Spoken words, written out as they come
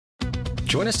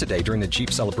Join us today during the Jeep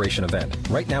Celebration event.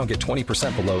 Right now, get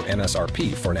 20% below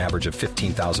MSRP for an average of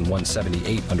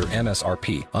 $15,178 under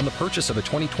MSRP on the purchase of a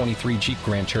 2023 Jeep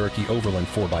Grand Cherokee Overland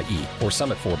 4xE or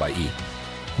Summit 4xE.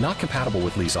 Not compatible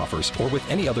with lease offers or with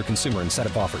any other consumer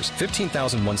incentive offers.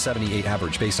 $15,178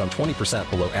 average based on 20%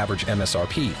 below average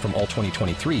MSRP from all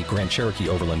 2023 Grand Cherokee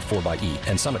Overland 4xE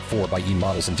and Summit 4xE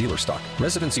models in dealer stock.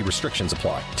 Residency restrictions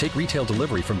apply. Take retail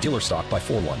delivery from dealer stock by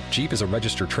 4/1. Jeep is a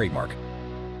registered trademark.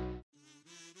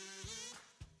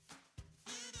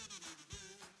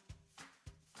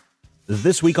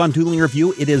 This week on Dueling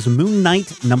Review, it is Moon Knight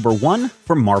 #1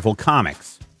 from Marvel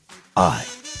Comics. I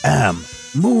am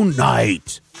Moon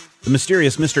Knight. The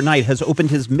mysterious Mr. Knight has opened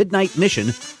his midnight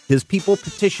mission, his people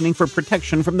petitioning for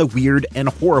protection from the weird and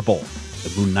horrible.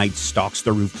 The Moon Knight stalks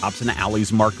the rooftops and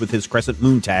alleys marked with his crescent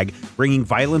moon tag, bringing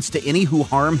violence to any who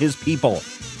harm his people.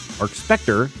 Mark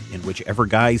Spector, in whichever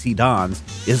guise he dons,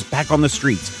 is back on the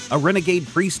streets, a renegade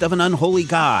priest of an unholy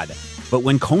god. But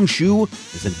when Khonshu,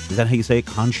 is that how you say it,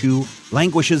 Khonshu,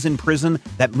 languishes in prison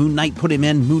that Moon Knight put him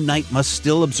in, Moon Knight must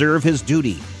still observe his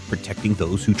duty, protecting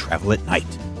those who travel at night.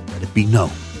 Let it be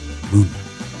known, Moon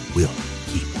Knight will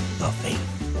keep the faith.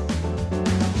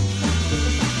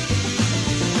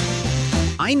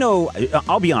 I know,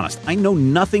 I'll be honest, I know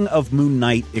nothing of Moon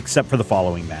Knight except for the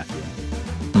following, Matthew.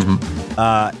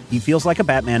 He feels like a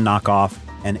Batman knockoff,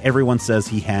 and everyone says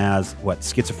he has,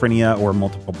 schizophrenia or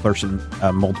multiple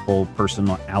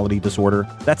personality disorder.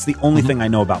 That's the only thing I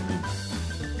know about Moon Knight.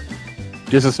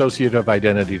 Dissociative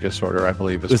identity disorder, I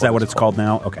believe. Is that what it's called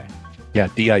now? Okay. Yeah,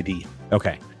 DID.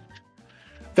 Okay.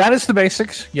 That is the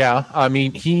basics, yeah. I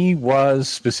mean, he was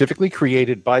specifically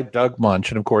created by Doug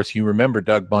Munch, and of course, you remember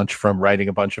Doug Munch from writing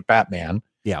a bunch of Batman.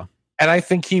 Yeah. And I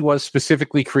think he was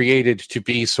specifically created to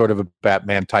be sort of a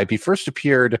Batman type. He first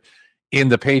appeared in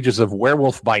the pages of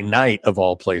Werewolf by Night, of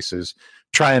all places,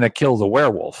 trying to kill the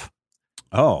werewolf.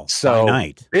 Oh, so by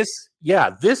night. This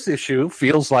issue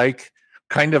feels like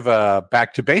kind of a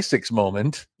back to basics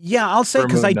moment. Yeah, I'll say,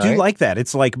 because I do like that.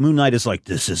 It's like Moon Knight is like,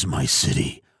 this is my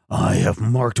city. I have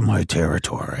marked my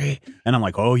territory. And I'm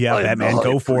like, oh yeah, Batman,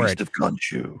 go for it.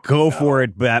 Go for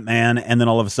it, Batman. And then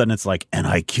all of a sudden it's like, and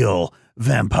I kill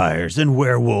vampires and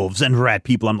werewolves and rat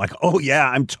people. I'm like, oh yeah,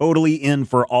 I'm totally in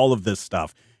for all of this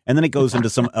stuff. And then it goes into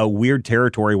some weird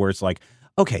territory where it's like,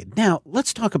 okay, now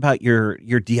let's talk about your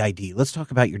DID. Let's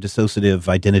talk about your dissociative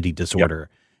identity disorder.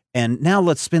 Yep. And now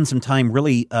let's spend some time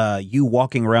really you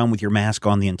walking around with your mask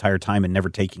on the entire time and never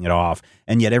taking it off.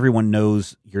 And yet everyone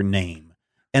knows your name.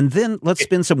 And then let's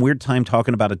spend some weird time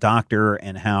talking about a doctor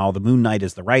and how the Moon Knight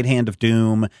is the right hand of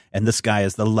doom and this guy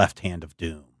is the left hand of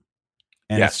doom.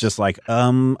 And It's just like,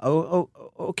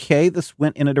 okay, this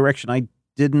went in a direction I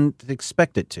didn't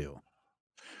expect it to.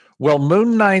 Well,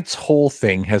 Moon Knight's whole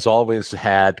thing has always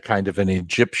had kind of an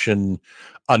Egyptian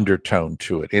undertone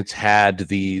to it. It's had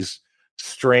these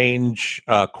strange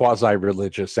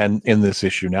quasi-religious, and in this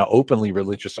issue now openly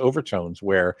religious overtones,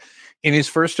 where in his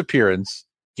first appearance,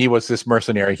 he was this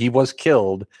mercenary. He was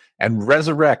killed and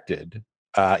resurrected.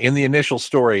 In the initial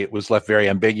story, it was left very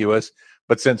ambiguous.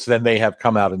 But since then, they have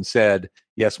come out and said,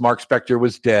 yes, Mark Spector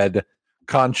was dead.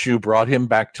 Khonshu brought him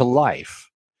back to life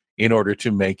in order to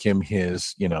make him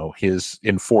his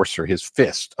enforcer, his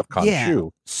fist of Khonshu. Yeah.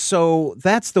 So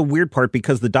that's the weird part,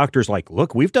 because the doctor's like,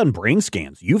 look, we've done brain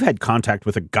scans. You've had contact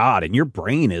with a god and your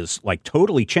brain is like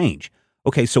totally changed.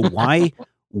 Okay, so why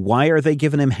are they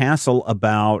giving him hassle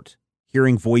about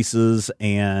hearing voices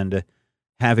and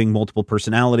having multiple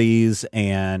personalities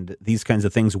and these kinds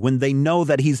of things when they know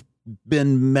that he's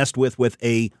been messed with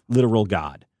a literal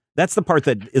god? That's the part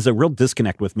that is a real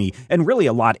disconnect with me, and really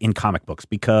a lot in comic books,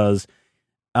 because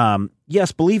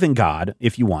yes, believe in God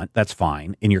if you want, that's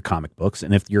fine in your comic books.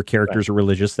 And if your characters are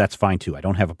religious, that's fine too. I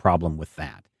don't have a problem with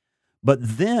that. But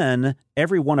then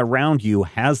everyone around you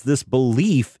has this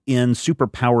belief in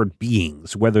superpowered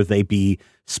beings, whether they be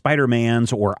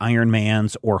Spider-Mans or Iron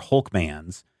Mans or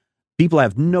Hulkmans. People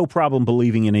have no problem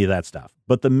believing any of that stuff.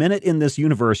 But the minute in this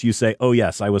universe you say, oh,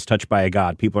 yes, I was touched by a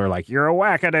god, people are like, you're a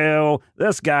wackadoo.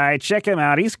 This guy, check him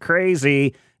out. He's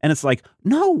crazy. And it's like,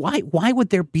 no, why would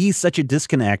there be such a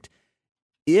disconnect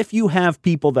if you have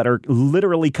people that are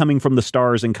literally coming from the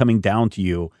stars and coming down to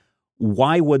you?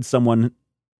 Why would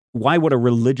a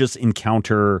religious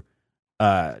encounter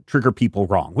trigger people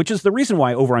wrong? Which is the reason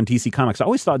why over on DC Comics, I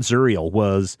always thought Zuriel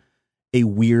was a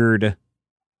weird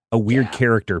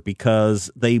character,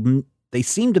 because they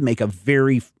seem to make a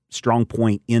very strong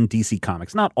point in DC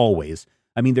Comics. Not always.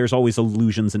 I mean, there's always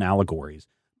allusions and allegories,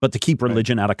 but to keep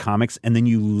religion out of comics, and then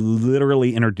you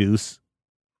literally introduce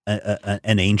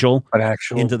an angel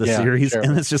into the series, sure.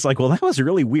 And it's just like, well, that was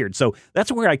really weird. So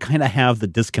that's where I kind of have the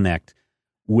disconnect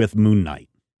with Moon Knight.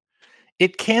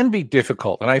 It can be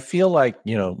difficult. And I feel like,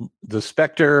 the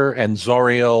Spectre and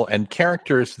Zoriel and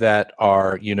characters that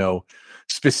are,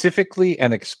 specifically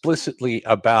and explicitly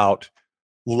about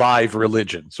live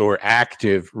religions or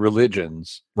active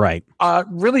religions, right?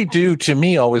 Really do, to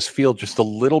me, always feel just a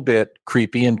little bit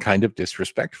creepy and kind of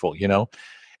disrespectful,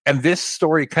 And this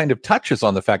story kind of touches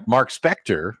on the fact Mark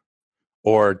Spector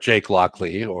or Jake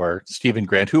Lockley or Stephen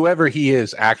Grant, whoever he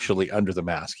is actually under the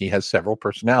mask, he has several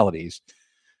personalities,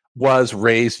 was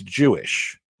raised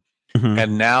Jewish. Mm-hmm.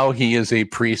 And now he is a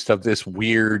priest of this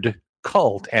weird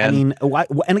cult. And I mean, why?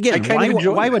 And again,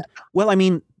 why would? Well, I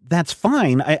mean, that's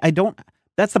fine. I don't.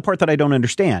 That's the part that I don't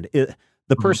understand.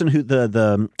 The person who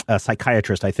the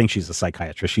psychiatrist, I think she's a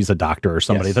psychiatrist. She's a doctor or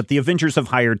somebody that the Avengers have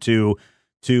hired to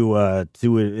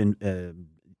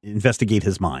investigate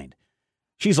his mind.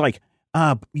 She's like,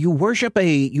 you worship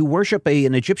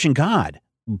an Egyptian god,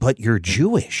 but you're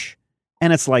Jewish.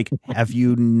 And it's like, have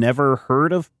you never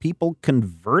heard of people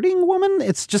converting, woman?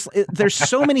 It's just, there's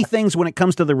so many things when it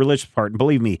comes to the religious part. And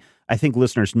believe me, I think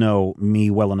listeners know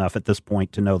me well enough at this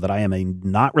point to know that I am a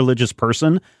not religious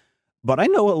person, but I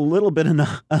know a little bit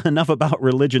enough about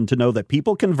religion to know that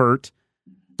people convert,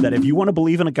 that if you want to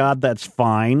believe in a God, that's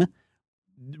fine.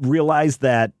 Realize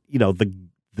that,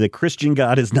 the Christian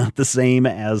God is not the same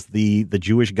as the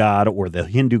Jewish God or the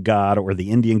Hindu God or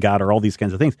the Indian God or all these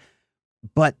kinds of things.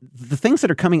 But the things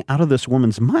that are coming out of this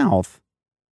woman's mouth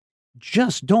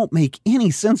just don't make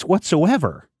any sense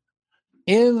whatsoever.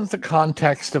 In the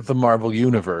context of the Marvel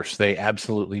Universe, they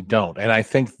absolutely don't. And I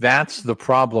think that's the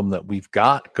problem that we've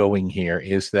got going here,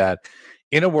 is that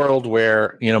in a world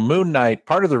where, Moon Knight,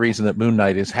 part of the reason that Moon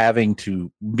Knight is having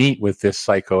to meet with this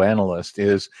psychoanalyst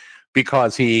is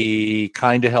because he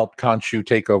kind of helped Khonshu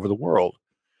take over the world.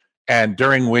 And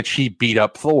during which he beat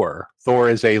up Thor. Thor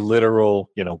is a literal,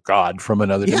 god from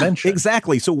another dimension.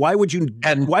 Exactly. So why would you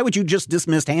just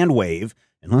dismiss Handwave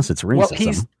unless it's racism?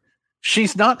 Well,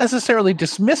 she's not necessarily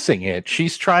dismissing it.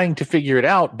 She's trying to figure it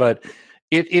out, but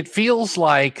it feels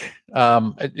like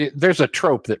there's a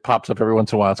trope that pops up every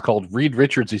once in a while. It's called Reed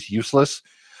Richards is useless.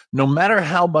 No matter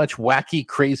how much wacky,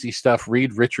 crazy stuff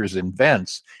Reed Richards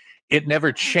invents, it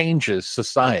never changes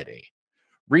society.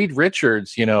 Reed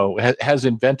Richards, has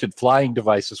invented flying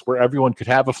devices where everyone could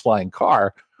have a flying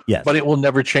car, but it will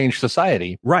never change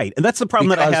society. Right. And that's the problem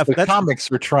that I have. The comics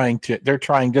they're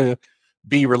trying to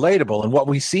be relatable. And what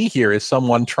we see here is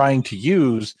someone trying to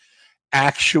use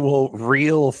actual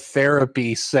real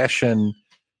therapy session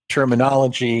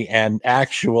terminology and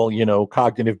actual,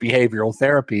 cognitive behavioral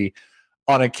therapy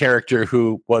on a character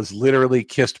who was literally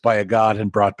kissed by a god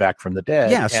and brought back from the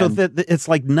dead. Yeah, so it's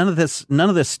like none of this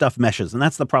stuff meshes, and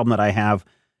that's the problem that I have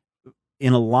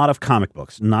in a lot of comic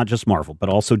books, not just Marvel, but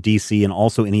also DC and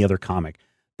also any other comic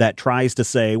that tries to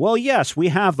say, well, yes, we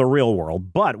have the real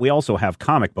world, but we also have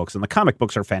comic books, and the comic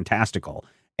books are fantastical.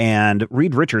 And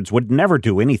Reed Richards would never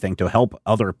do anything to help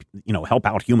help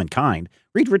out humankind.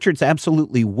 Reed Richards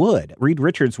absolutely would. Reed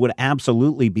Richards would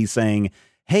absolutely be saying,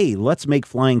 hey, let's make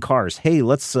flying cars. Hey,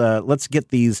 let's get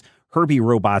these Herbie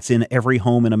robots in every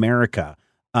home in America.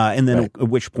 And then at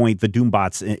which point the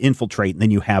Doombots infiltrate, and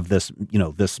then you have this,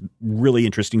 this really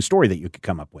interesting story that you could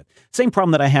come up with. Same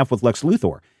problem that I have with Lex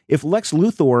Luthor. If Lex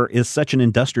Luthor is such an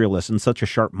industrialist and such a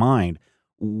sharp mind,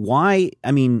 why?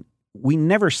 I mean, we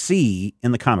never see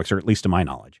in the comics, or at least to my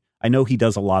knowledge, I know he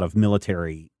does a lot of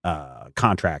military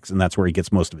contracts, and that's where he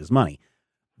gets most of his money.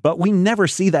 But we never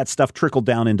see that stuff trickle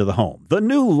down into the home. The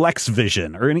new Lex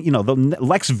Vision or, the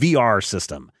Lex VR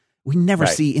system. We never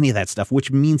see any of that stuff,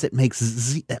 which means it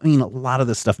makes, a lot of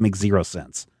this stuff makes zero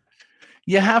sense.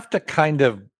 You have to kind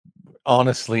of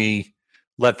honestly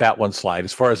let that one slide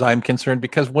as far as I'm concerned,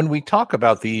 because when we talk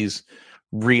about these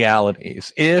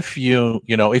realities, if you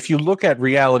look at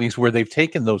realities where they've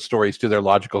taken those stories to their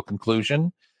logical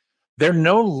conclusion, they're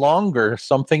no longer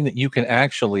something that you can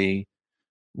actually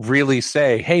really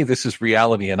say, hey, this is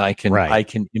reality, and I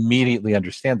can immediately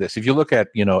understand this. If you look at,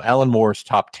 Alan Moore's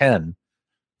top 10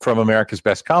 from America's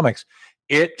Best Comics,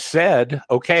 it said,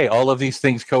 okay, all of these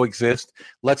things coexist.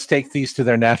 Let's take these to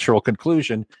their natural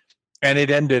conclusion. And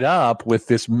it ended up with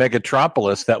this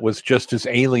megatropolis that was just as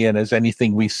alien as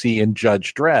anything we see in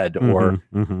Judge Dredd or,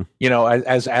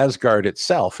 as Asgard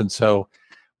itself. And so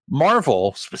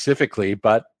Marvel specifically,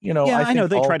 but, I know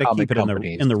they try to keep it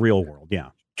in the real world. Yeah.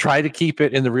 Try to keep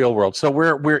it in the real world. So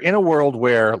we're in a world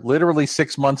where literally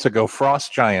 6 months ago,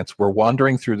 frost giants were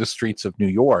wandering through the streets of New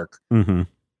York. Mm-hmm.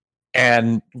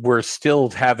 And we're still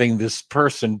having this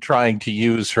person trying to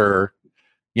use her,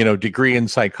 degree in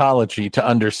psychology to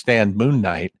understand Moon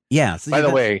Knight. Yeah. By the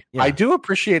way, I do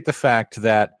appreciate the fact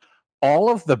that all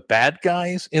of the bad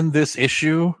guys in this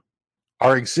issue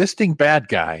are existing bad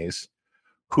guys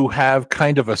who have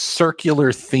kind of a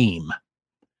circular theme.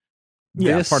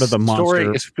 Yeah, This part of the story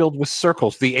monster. is filled with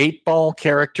circles. The 8-ball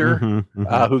character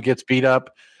Mhm. who gets beat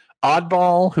up,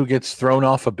 Oddball who gets thrown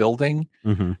off a building,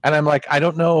 Mhm. and I'm like, I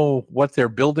don't know what they're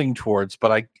building towards,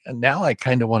 but I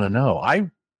kind of want to know.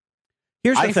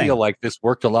 Here's the I thing. feel like this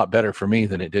worked a lot better for me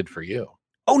than it did for you.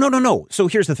 Oh, no. So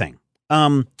here's the thing.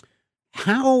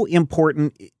 How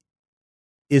important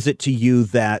is it to you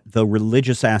that the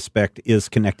religious aspect is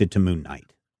connected to Moon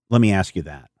Knight? Let me ask you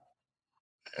that.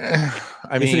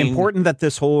 Is it important that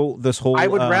this whole I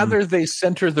would rather they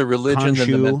center the religion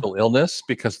than the mental illness,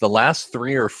 because the last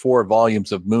 3 or 4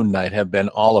 volumes of Moon Knight have been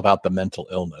all about the mental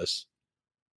illness.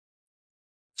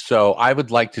 So I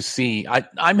would like to see,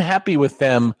 I'm happy with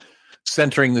them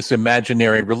centering this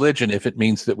imaginary religion if it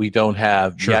means that we don't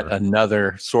have yet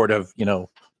another sort of,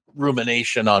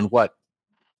 rumination on what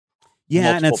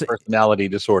multiple personality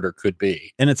disorder could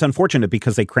be. And it's unfortunate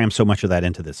because they cram so much of that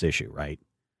into this issue, right?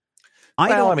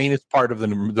 It's part of the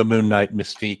Moon Knight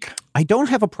mystique. I don't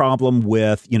have a problem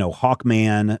with,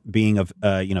 Hawkman being of,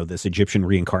 this Egyptian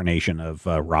reincarnation of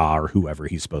Ra or whoever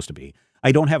he's supposed to be.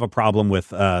 I don't have a problem with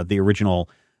the original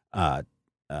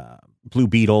Blue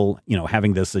Beetle,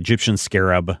 having this Egyptian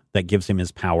scarab that gives him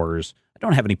his powers. I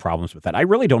don't have any problems with that. I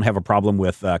really don't have a problem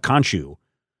with Khonshu,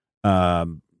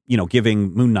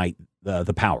 giving Moon Knight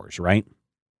the powers, right?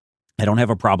 I don't have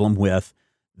a problem with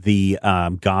the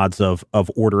gods of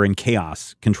order and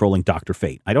chaos controlling Dr.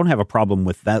 Fate. I don't have a problem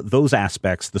with those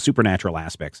aspects, the supernatural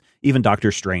aspects, even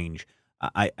Doctor Strange.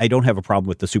 I don't have a problem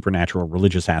with the supernatural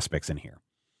religious aspects in here.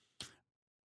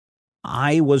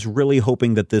 I was really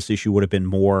hoping that this issue would have been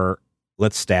more,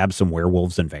 let's stab some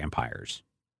werewolves and vampires.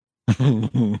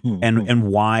 and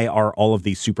why are all of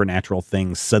these supernatural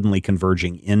things suddenly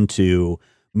converging into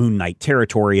Moon Knight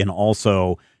territory? And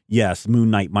also, yes,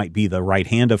 Moon Knight might be the right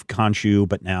hand of Khonshu,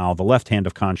 but now the left hand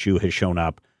of Khonshu has shown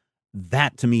up.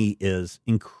 That to me is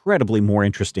incredibly more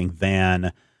interesting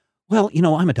than, well,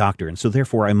 I'm a doctor, and so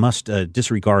therefore I must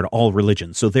disregard all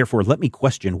religion. So therefore, let me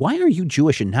question, why are you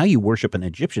Jewish and now you worship an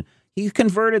Egyptian? He's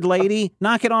converted, lady.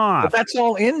 Knock it off. But that's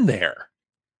all in there.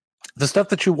 The stuff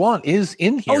that you want is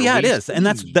in here. Oh yeah, it is, and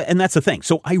that's the thing.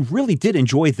 So I really did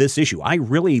enjoy this issue. I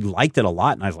really liked it a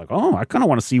lot, and I was like, oh, I kind of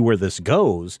want to see where this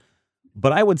goes.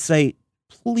 But I would say,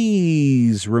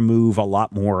 please remove a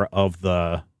lot more of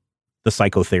the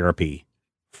psychotherapy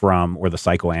or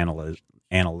the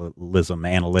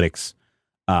analytics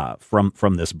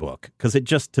from this book, because it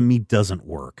just, to me, doesn't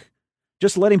work.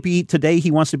 Just let him be. Today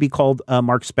he wants to be called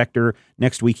Mark Spector.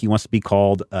 Next week he wants to be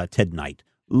called Ted Knight.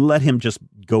 Let him just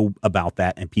go about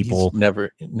that, and people. He's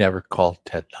never called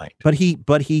Ted Knight. But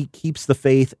he keeps the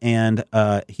faith, and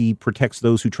he protects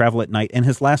those who travel at night. And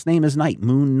his last name is Knight,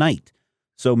 Moon Knight.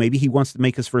 So maybe he wants to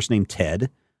make his first name Ted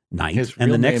Knight,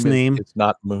 and the next name it's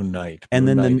not Moon Knight. And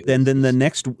then the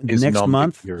next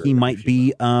month he might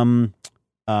be Moonchild.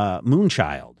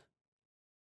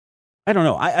 I don't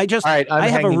know. I just right, I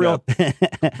have a real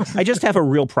I just have a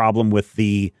real problem with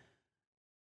the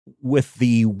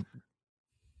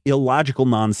illogical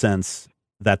nonsense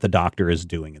that the Doctor is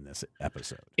doing in this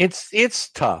episode. It's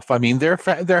tough. I mean,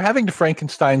 they're having to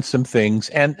Frankenstein some things,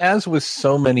 and as with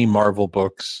so many Marvel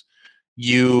books,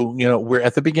 we're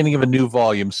at the beginning of a new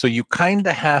volume, so you kind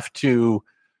of have to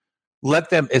let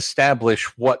them establish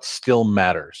what still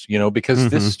matters, because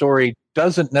this story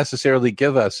doesn't necessarily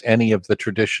give us any of the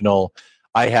traditional,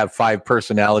 I have 5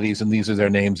 personalities and these are their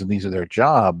names and these are their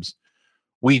jobs.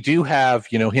 We do have,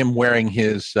 him wearing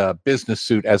his business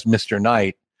suit as Mr.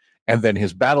 Knight and then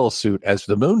his battle suit as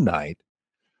the Moon Knight.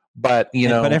 But,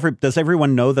 does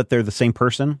everyone know that they're the same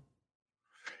person?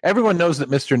 Everyone knows that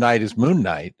Mr. Knight is Moon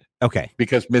Knight. Okay.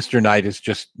 Because Mr. Knight is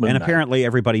just Moon Knight. Apparently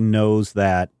everybody knows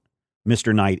that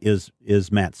Mr. Knight is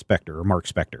Matt Spector or Mark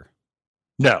Spector.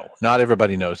 No, not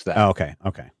everybody knows that. Oh, okay.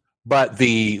 But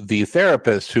the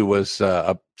therapist who was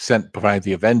sent by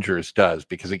the Avengers does,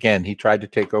 because again, he tried to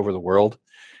take over the world.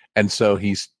 And so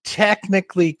he's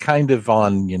technically kind of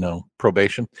on,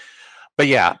 probation. But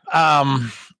yeah, I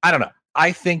don't know.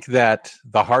 I think that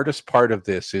the hardest part of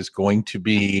this is going to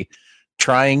be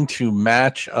trying to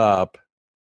match up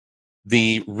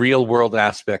the real world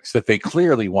aspects that they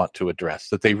clearly want to address,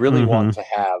 that they really want to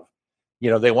have,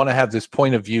 they want to have this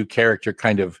point of view character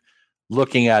kind of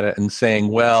looking at it and saying,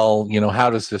 well,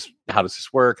 how does this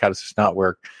work? How does this not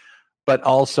work? But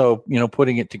also,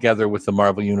 putting it together with the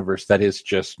Marvel universe that is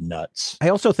just nuts. I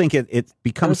also think it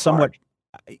becomes somewhat,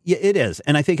 it is.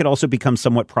 And I think it also becomes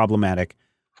somewhat problematic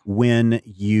when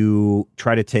you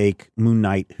try to take Moon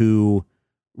Knight, who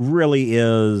really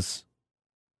is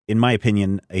in my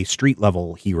opinion, a street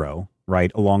level hero,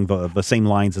 right? Along the same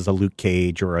lines as a Luke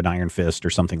Cage or an Iron Fist or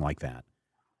something like that.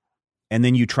 And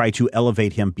then you try to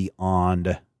elevate him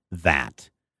beyond that.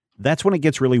 That's when it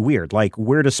gets really weird. Like,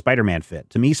 where does Spider-Man fit?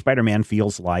 To me, Spider-Man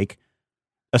feels like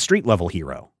a street level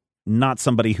hero, not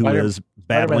somebody who is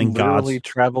battling Spider-Man gods. literally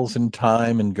travels in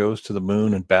time and goes to the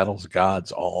moon and battles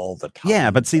gods all the time. Yeah,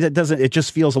 but see, it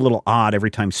just feels a little odd every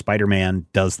time Spider-Man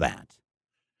does that.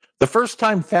 The first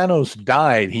time Thanos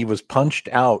died, he was punched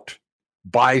out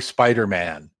by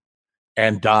Spider-Man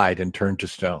and died and turned to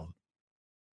stone.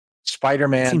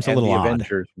 Spider-Man and the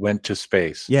Avengers went to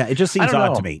space. Yeah, it just seems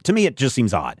odd to me. To me, it just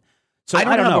seems odd. So I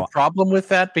don't have a problem with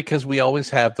that because we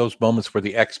always have those moments where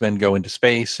the X-Men go into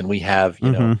space and we have,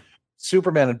 you know,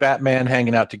 Superman and Batman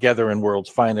hanging out together in World's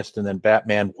Finest, and then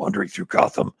Batman wandering through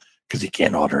Gotham because he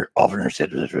can't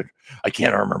I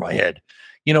can't armor my head.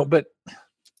 You know, but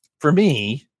for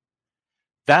me,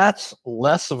 that's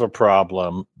less of a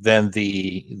problem than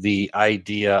the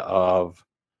idea of,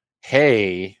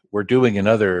 hey, we're doing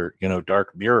another, you know,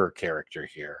 Dark Mirror character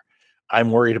here.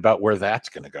 I'm worried about where that's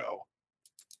going to go.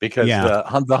 Because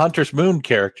the Hunter's Moon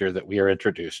character that we are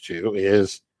introduced to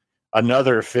is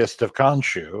another Fist of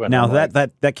Khonshu. And now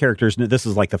that character's, this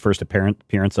is like the first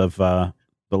appearance of the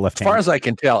left hand. As far as I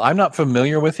can tell, I'm not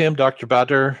familiar with him, Dr.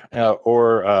 Badr,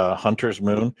 or Hunter's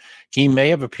Moon. He may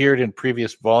have appeared in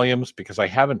previous volumes because I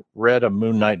haven't read a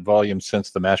Moon Knight volume since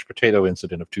the mashed potato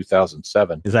incident of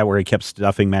 2007. Is that where he kept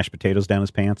stuffing mashed potatoes down his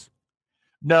pants?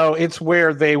 No, it's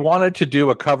where they wanted to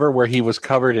do a cover where he was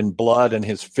covered in blood and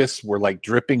his fists were like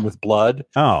dripping with blood.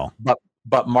 Oh.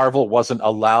 But Marvel wasn't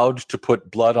allowed to put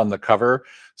blood on the cover,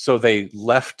 so they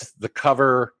left the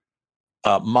cover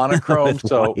monochrome.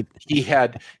 So he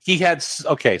had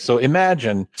okay, so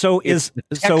imagine is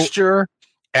the texture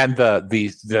and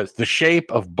the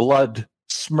shape of blood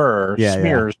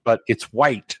smears, but it's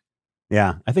white.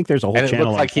 Yeah, I think there's a whole and channel. It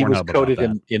looked like he was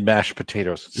coated in mashed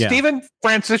potatoes. Yeah. Stephen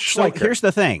Francis Schleicher. So here's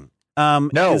the thing.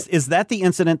 No. Is that the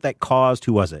incident that caused,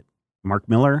 who was it? Mark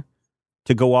Miller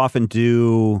to go off and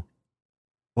do,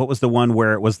 what was the one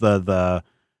where it was the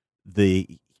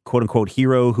quote unquote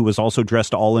hero who was also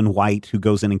dressed all in white who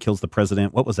goes in and kills the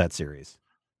president? What was that series?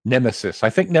 Nemesis. I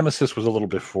think Nemesis was a little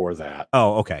before that.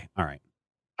 Oh, okay. All right.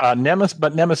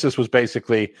 Nemesis was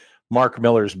basically Mark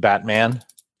Miller's Batman.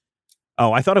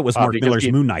 Oh, I thought it was Mark Miller's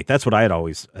Moon Knight. That's what I had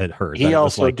always heard. He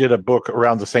also did a book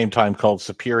around the same time called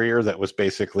Superior that was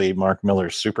basically Mark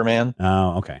Miller's Superman.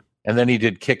 Oh, okay. And then he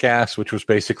did Kick-Ass, which was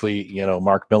basically, you know,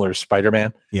 Mark Miller's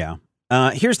Spider-Man. Yeah.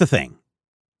 Here's the thing.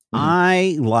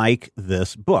 I like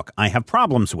this book. I have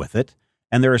problems with it,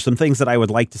 and there are some things that I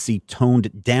would like to see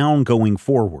toned down going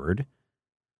forward.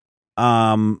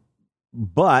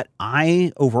 But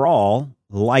I overall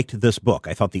liked this book.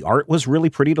 I thought the art was really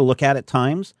pretty to look at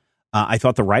times. I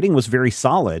thought the writing was very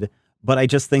solid, but I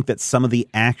just think that some of the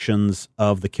actions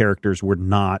of the characters were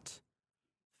not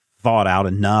thought out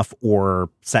enough or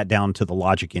sat down to the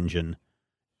logic engine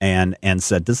and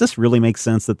said, does this really make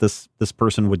sense that this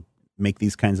person would make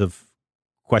these kinds of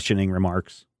questioning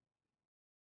remarks?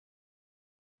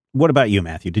 What about you,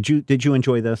 Matthew? Did you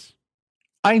enjoy this?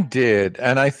 I did,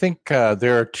 and I think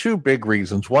there are two big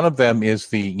reasons. One of them is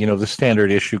the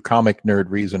standard issue comic nerd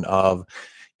reason of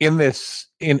in this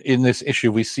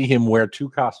issue we see him wear two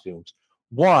costumes.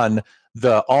 One,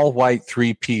 the all white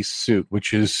 3-piece suit,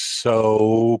 which is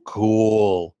so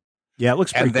cool. Yeah, it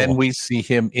looks pretty cool. And then we see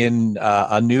him in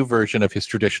a new version of his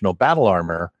traditional battle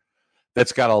armor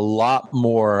that's got a lot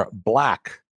more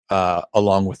black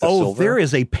along with the silver. There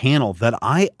is a panel that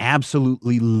I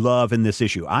absolutely love in this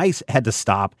issue. I had to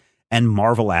stop and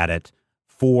marvel at it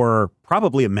for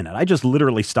probably a minute. I just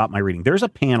literally stopped my reading. There's a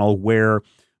panel where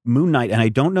Moon Knight, and I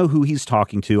don't know who he's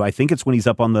talking to. I think it's when he's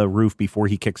up on the roof before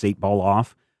he kicks 8-Ball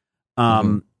off,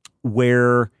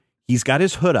 where he's got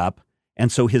his hood up,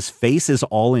 and so his face is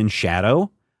all in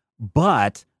shadow,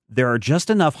 but there are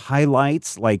just enough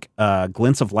highlights, like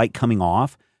glints of light coming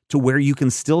off, to where you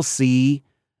can still see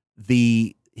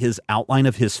his outline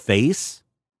of his face,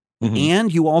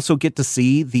 and you also get to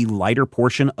see the lighter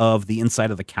portion of the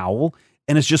inside of the cowl,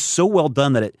 and it's just so well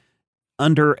done that it,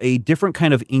 under a different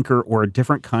kind of inker or a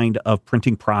different kind of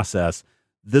printing process,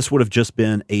 this would have just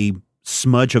been a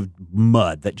smudge of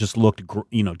mud that just looked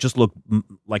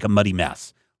like a muddy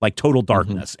mess, like total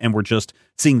darkness. And we're just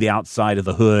seeing the outside of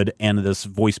the hood and this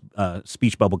voice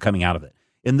speech bubble coming out of it.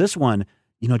 In this one,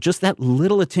 just that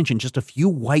little attention, just a few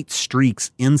white streaks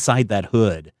inside that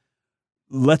hood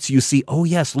lets you see, oh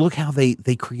yes, look how they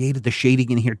created the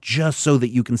shading in here just so that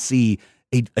you can see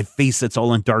a face that's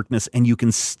all in darkness, and you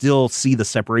can still see the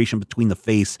separation between the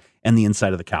face and the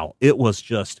inside of the cowl. It was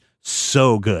just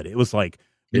so good. It was like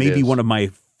maybe is. one of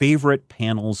my favorite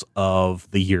panels of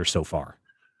the year so far.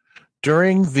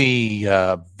 During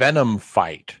the Venom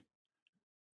fight,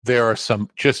 there are some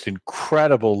just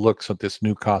incredible looks at this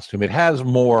new costume. It has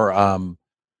more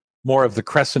of the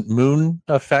crescent moon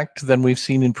effect than we've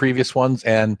seen in previous ones,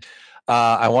 and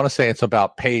I want to say it's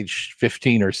about page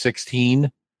 15 or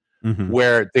 16,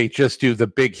 where they just do the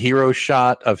big hero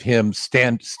shot of him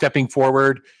stepping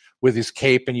forward with his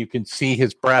cape, and you can see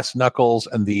his brass knuckles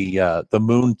and the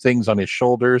moon things on his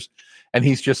shoulders, and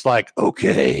he's just like,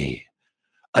 "Okay,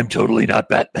 I'm totally not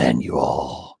Batman, you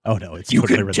all. Oh no, it's you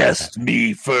totally can really test Batman.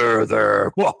 me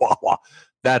further." Wah, wah, wah.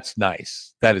 That's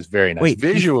nice. That is very nice. Wait,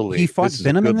 Visually, he fought this is a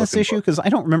Venom in this good-looking issue? book. Because I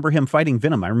don't remember him fighting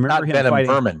Venom. I remember Not him Venom,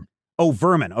 fighting Vermin. Oh,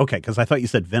 Vermin. Okay, because I thought you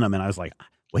said Venom, and I was like,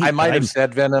 wait, I might have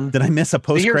said Venom. Did I miss a Here's the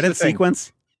post-credit thing.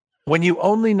 sequence? When you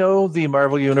only know the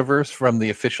Marvel Universe from the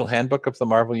official handbook of the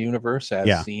Marvel Universe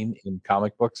as seen in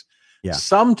comic books,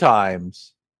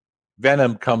 sometimes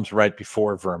Venom comes right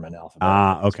before Vermin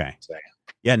alphabetically. Okay.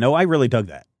 Yeah, no, I really dug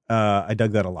that. I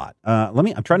dug that a lot.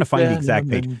 I'm trying to find the exact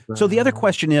page. So the other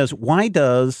question is, why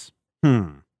does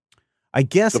I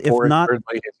guess if not,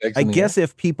 I guess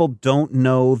if people don't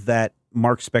know that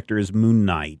Mark Spector is Moon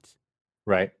Knight,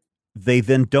 right? They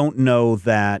then don't know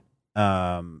that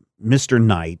Mr.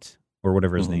 Knight or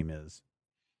whatever his name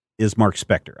is Mark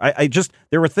Spector. I just,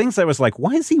 there were things I was like,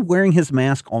 why is he wearing his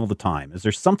mask all the time? Is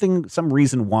there some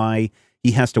reason why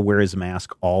he has to wear his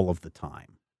mask all of the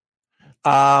time?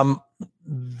 To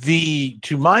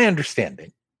my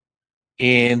understanding,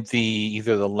 in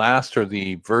either the last or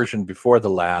the version before the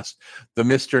last, the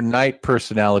Mr. Knight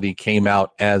personality came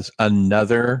out as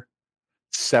another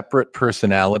separate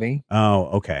personality. Oh,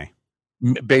 okay.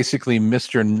 Basically,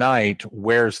 Mr. Knight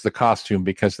wears the costume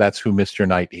because that's who Mr.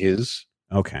 Knight is.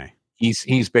 Okay.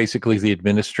 He's basically the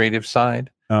administrative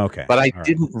side. Okay. But I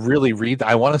didn't really read.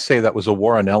 I want to say that was a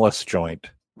Warren Ellis joint.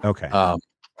 Okay.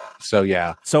 So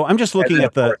yeah. So I'm just looking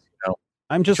at the.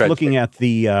 I'm just looking at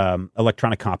the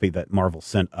electronic copy that Marvel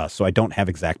sent us, so I don't have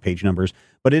exact page numbers,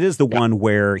 but it is the one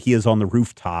where he is on the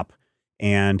rooftop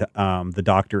and the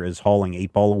Doctor is hauling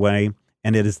 8-Ball away,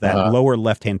 and it is that lower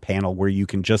left-hand panel where you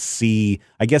can just see,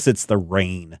 I guess it's the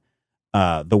rain,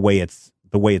 the way it's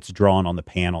drawn on the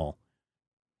panel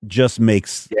just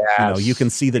makes, you can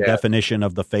see the definition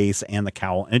of the face and the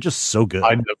cowl, and it's just so good.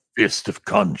 I'm the fist of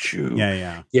Khonshu.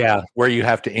 Yeah. Where you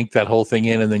have to ink that whole thing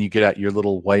in, and then you get out your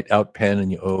little white out pen,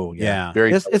 and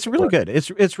it's really good.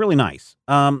 It's really nice.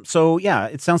 So yeah,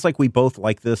 it sounds like we both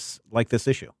like this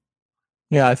issue.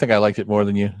 Yeah, I think I liked it more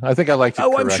than you. I think I liked it.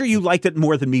 Oh, I'm sure you liked it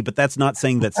more than me, but that's not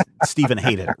saying that Stephen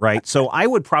hated it, right? So I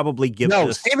would probably give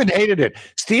this. Stephen hated it.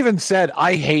 Stephen said,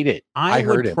 I hate it. I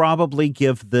would probably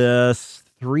give this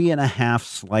 3.5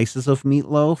 slices of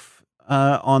meatloaf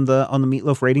on the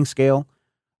meatloaf rating scale.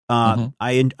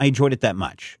 I enjoyed it that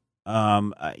much.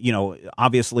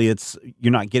 Obviously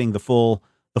you're not getting the full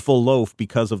loaf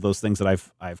because of those things that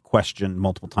I've questioned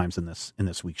multiple times in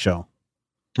this week's show.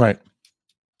 Right.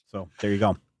 So there you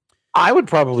go. I would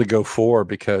probably go 4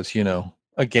 because,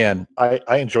 again,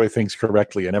 I enjoy things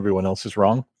correctly and everyone else is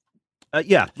wrong.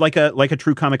 Yeah, like a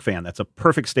true comic fan. That's a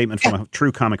perfect statement from a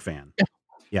true comic fan.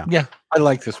 Yeah. I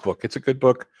like this book. It's a good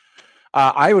book.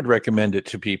 I would recommend it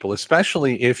to people,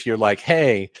 especially if you're like,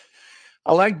 hey,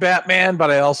 I like Batman,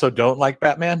 but I also don't like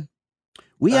Batman.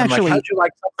 How'd you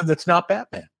like something that's not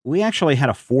Batman? We actually had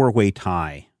a 4-way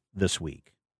tie this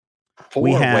week.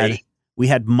 4-way. We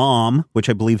had Mom, which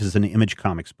I believe is an Image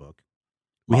Comics book.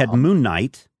 We had Moon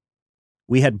Knight.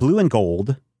 We had Blue and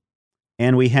Gold.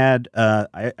 And we had,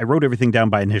 I wrote everything down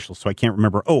by initials, so I can't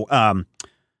remember.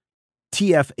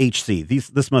 TFHC.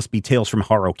 This must be Tales from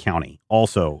Harrow County.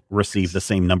 Also received the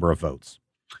same number of votes.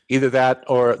 Either that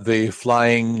or the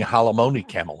Flying Halamoni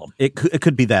Camelum. It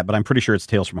could be that, but I'm pretty sure it's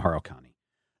Tales from Harrow County.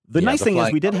 The nice thing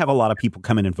is we did have a lot of people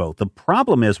come in and vote. The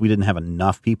problem is we didn't have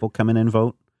enough people come in and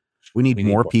vote. We need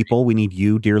more people. We need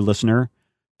you, dear listener,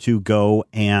 to go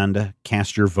and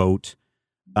cast your vote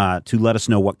to let us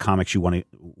know what comics you want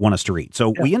us to read.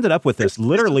 So we ended up with this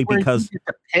literally because you get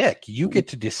to pick, you get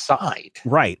to decide.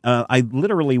 Right. I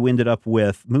literally ended up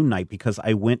with Moon Knight because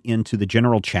I went into the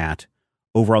general chat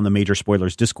over on the Major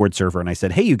Spoilers Discord server and I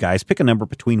said, hey, you guys, pick a number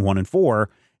between 1 and 4.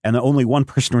 And only one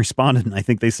person responded, and I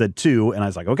think they said 2. And I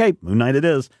was like, okay, Moon Knight it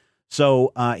is.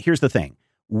 So here's the thing.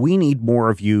 We need more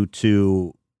of you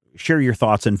to share your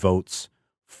thoughts and votes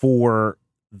for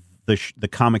the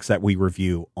comics that we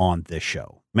review on this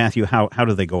show. Matthew, how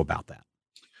do they go about that?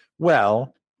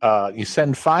 Well, you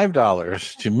send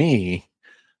 $5 to me,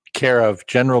 care of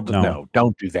General. No,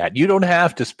 don't do that. You don't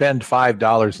have to spend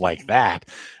 $5 like that.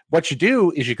 What you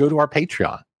do is you go to our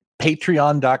Patreon.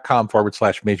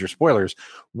 patreon.com/major spoilers,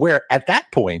 where at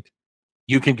that point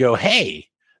you can go, hey,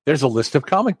 there's a list of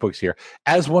comic books here.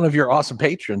 As one of your awesome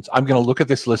patrons, I'm going to look at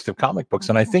this list of comic books,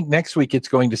 and I think next week it's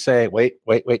going to say, wait,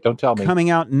 don't tell me. Coming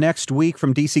out next week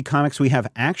from DC Comics, we have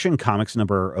Action Comics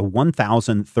number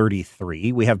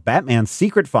 1033. We have Batman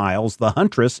Secret Files, The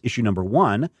Huntress, issue number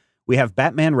 1. We have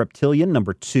Batman Reptilian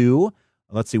number 2.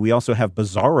 Let's see, we also have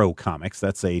Bizarro Comics.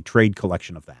 That's a trade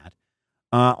collection of that.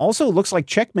 Also, looks like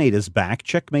Checkmate is back.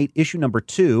 Checkmate issue number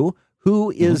 2.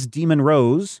 Who is Demon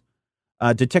Rose?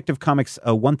 Detective Comics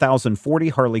 1040,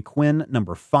 Harley Quinn,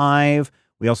 number 5.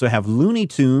 We also have Looney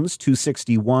Tunes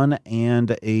 261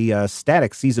 and a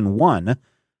Static Season 1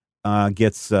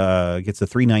 gets a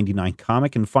 $3.99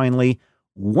 comic. And finally,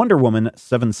 Wonder Woman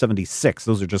 776.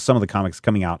 Those are just some of the comics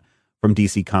coming out from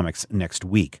DC Comics next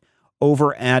week.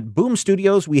 Over at Boom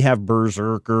Studios, we have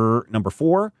Berserker number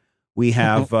 4. We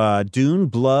have Dune,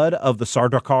 Blood of the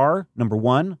Sardaukar, number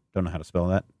 1. Don't know how to spell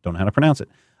that. Don't know how to pronounce it.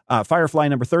 Firefly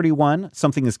number 31,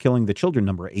 Something is Killing the Children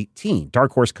number 18.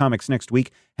 Dark Horse Comics next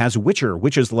week has Witcher,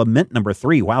 Witch's Lament number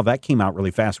 3. Wow, that came out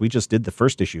really fast. We just did the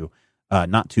first issue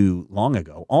not too long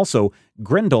ago. Also,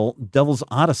 Grendel, Devil's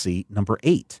Odyssey number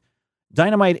 8.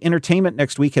 Dynamite Entertainment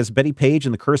next week has Betty Page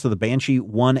and the Curse of the Banshee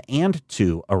 1 and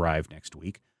 2 arrive next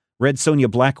week. Red Sonja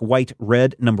Black, White,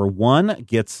 Red number 1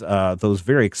 gets those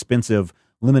very expensive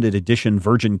limited edition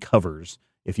virgin covers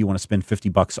if you want to spend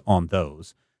 $50 on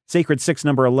those. Sacred 6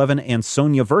 number 11 and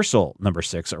Sonya Versal number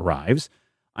 6 arrives.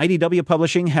 IDW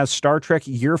Publishing has Star Trek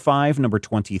Year 5 number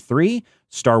 23,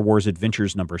 Star Wars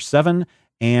Adventures number 7,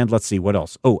 and let's see what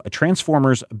else. Oh, a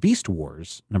Transformers Beast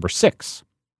Wars number 6.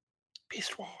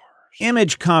 Beast Wars.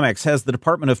 Image Comics has The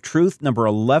Department of Truth number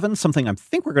 11, something I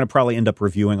think we're going to probably end up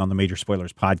reviewing on the Major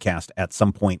Spoilers podcast at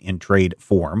some point in trade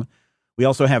form. We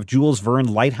also have Jules Verne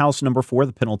Lighthouse number 4,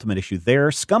 the penultimate issue there.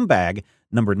 Scumbag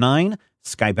number 9,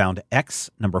 Skybound X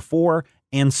number 4,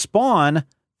 and Spawn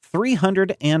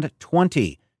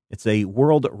 320. It's a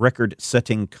world record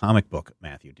setting comic book,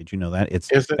 Matthew. Did you know that? It's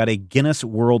got a Guinness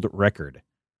World Record.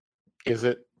 Is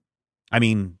it? I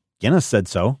mean, Guinness said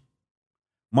so.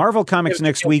 Marvel Comics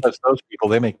next week. Those people,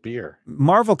 they make beer.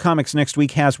 Marvel Comics next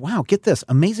week has, wow, get this,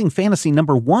 Amazing Fantasy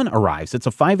number 1 arrives. It's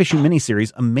a 5-issue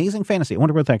miniseries, Amazing Fantasy. I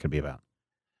wonder what that could be about.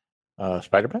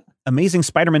 Spider-Man? Amazing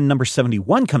Spider-Man number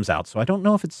 71 comes out, so I don't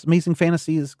know if it's Amazing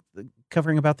Fantasy is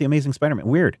covering about the Amazing Spider-Man.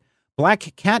 Weird.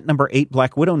 Black Cat number 8,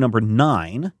 Black Widow number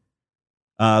 9,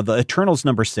 The Eternals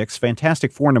number 6,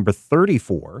 Fantastic Four number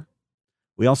 34.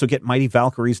 We also get Mighty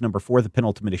Valkyries number 4, the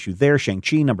penultimate issue there,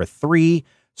 Shang-Chi number 3,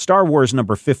 Star Wars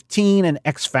number 15, and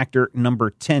X Factor number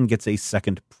 10 gets a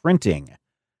second printing.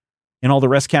 In all the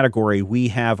rest category, we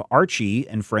have Archie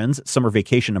and Friends Summer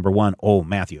Vacation number 1. Oh,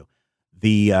 Matthew.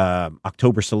 The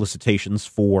October solicitations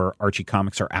for Archie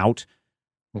Comics are out.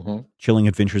 Chilling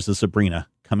Adventures of Sabrina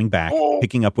coming back,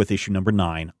 picking up with issue number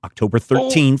 9. October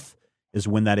 13th is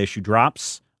when that issue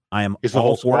drops. I am Is the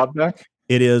whole squad back?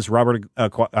 It is Robert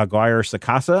Aguirre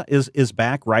Sacasa is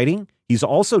back writing. He's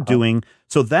also doing,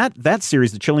 so that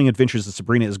series, The Chilling Adventures of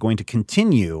Sabrina, is going to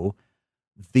continue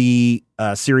the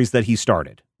series that he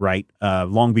started, right?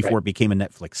 Long before it became a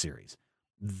Netflix series.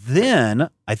 Then,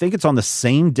 I think it's on the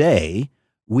same day,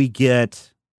 we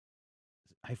get,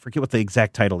 I forget what the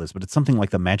exact title is, but it's something like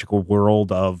The Magical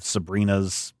World of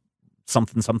Sabrina's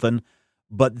something.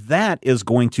 But that is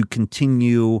going to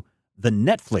continue the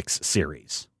Netflix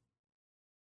series.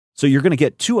 So you're going to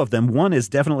get 2 of them. One is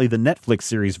definitely the Netflix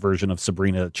series version of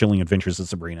Sabrina, Chilling Adventures of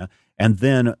Sabrina. And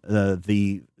then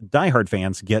the diehard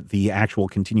fans get the actual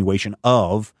continuation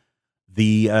of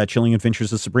the Chilling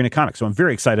Adventures of Sabrina comic. So I'm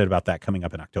very excited about that coming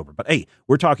up in October. But hey,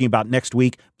 we're talking about next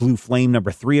week. Blue Flame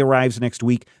number 3 arrives next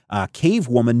week. Cave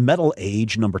Woman Metal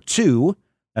Age number 2.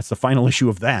 That's the final issue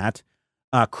of that.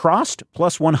 Crossed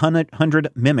plus 100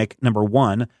 Mimic number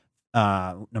 1.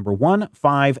 Number 1,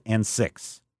 5, and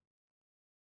 6.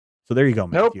 So there you go,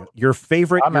 Matthew. Nope. Your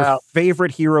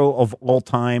favorite hero of all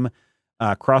time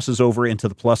crosses over into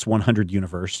the plus 100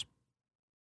 universe.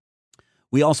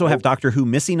 We also have Doctor Who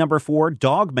Missy number 4,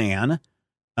 Dogman,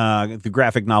 the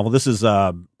graphic novel. This is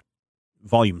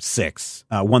volume 6,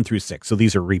 1 through 6. So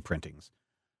these are reprintings.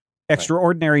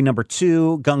 Extraordinary number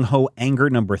 2, Gung Ho Anger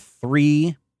number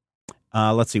 3.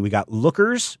 Let's see, we got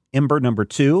Lookers, Ember number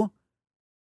 2.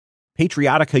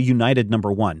 Patriotica United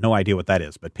number 1. No idea what that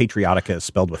is, but Patriotica is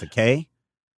spelled with a K.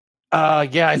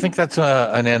 Yeah, I think that's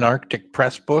an Antarctic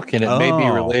Press book, and it may be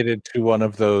related to one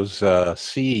of those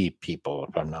sea people,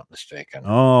 if I'm not mistaken.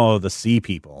 Oh, the sea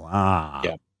people.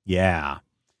 Yeah.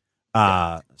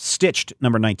 Stitched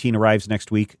number 19 arrives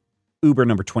next week. Uber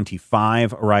number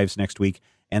 25 arrives next week.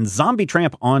 And Zombie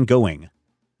Tramp Ongoing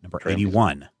number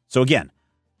 81. So again,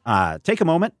 take a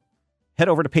moment, head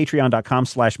over to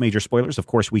patreon.com/major spoilers. Of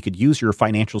course, we could use your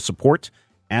financial support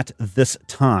at this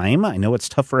time. I know it's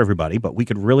tough for everybody, but we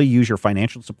could really use your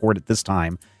financial support at this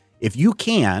time. If you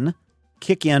can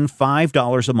kick in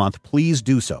 $5 a month, please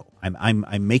do so. I'm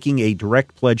making a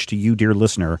direct pledge to you, dear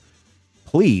listener.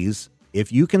 Please,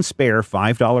 if you can spare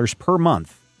 $5 per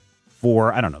month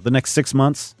for, I don't know, the next 6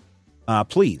 months,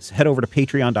 please head over to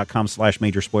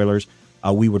patreon.com/major spoilers.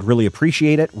 We would really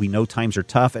appreciate it. We know times are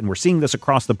tough, and we're seeing this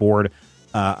across the board,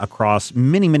 across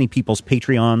many, many people's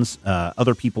Patreons,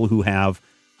 other people who have,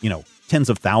 tens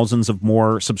of thousands of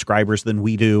more subscribers than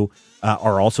we do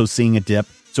are also seeing a dip.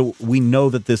 So we know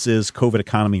that this is COVID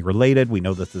economy related. We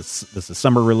know that this is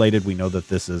summer related. We know that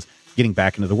this is getting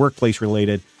back into the workplace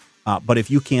related. But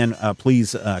if you can,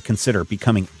 please consider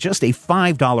becoming just a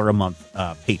 $5 a month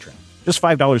patron. Just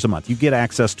 $5 a month. You get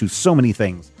access to so many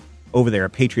things over there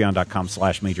at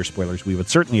patreon.com/major spoilers. We would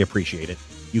certainly appreciate it.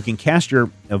 You can cast your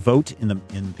vote in the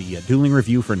dueling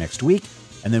review for next week.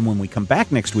 And then when we come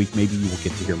back next week, maybe you will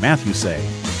get to hear Matthew say,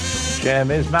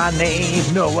 Jem is my name,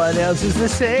 no one else is the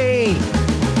same.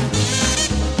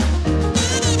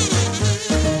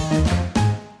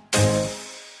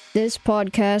 This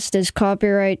podcast is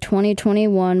copyright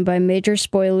 2021 by Major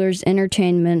Spoilers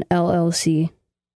Entertainment, LLC.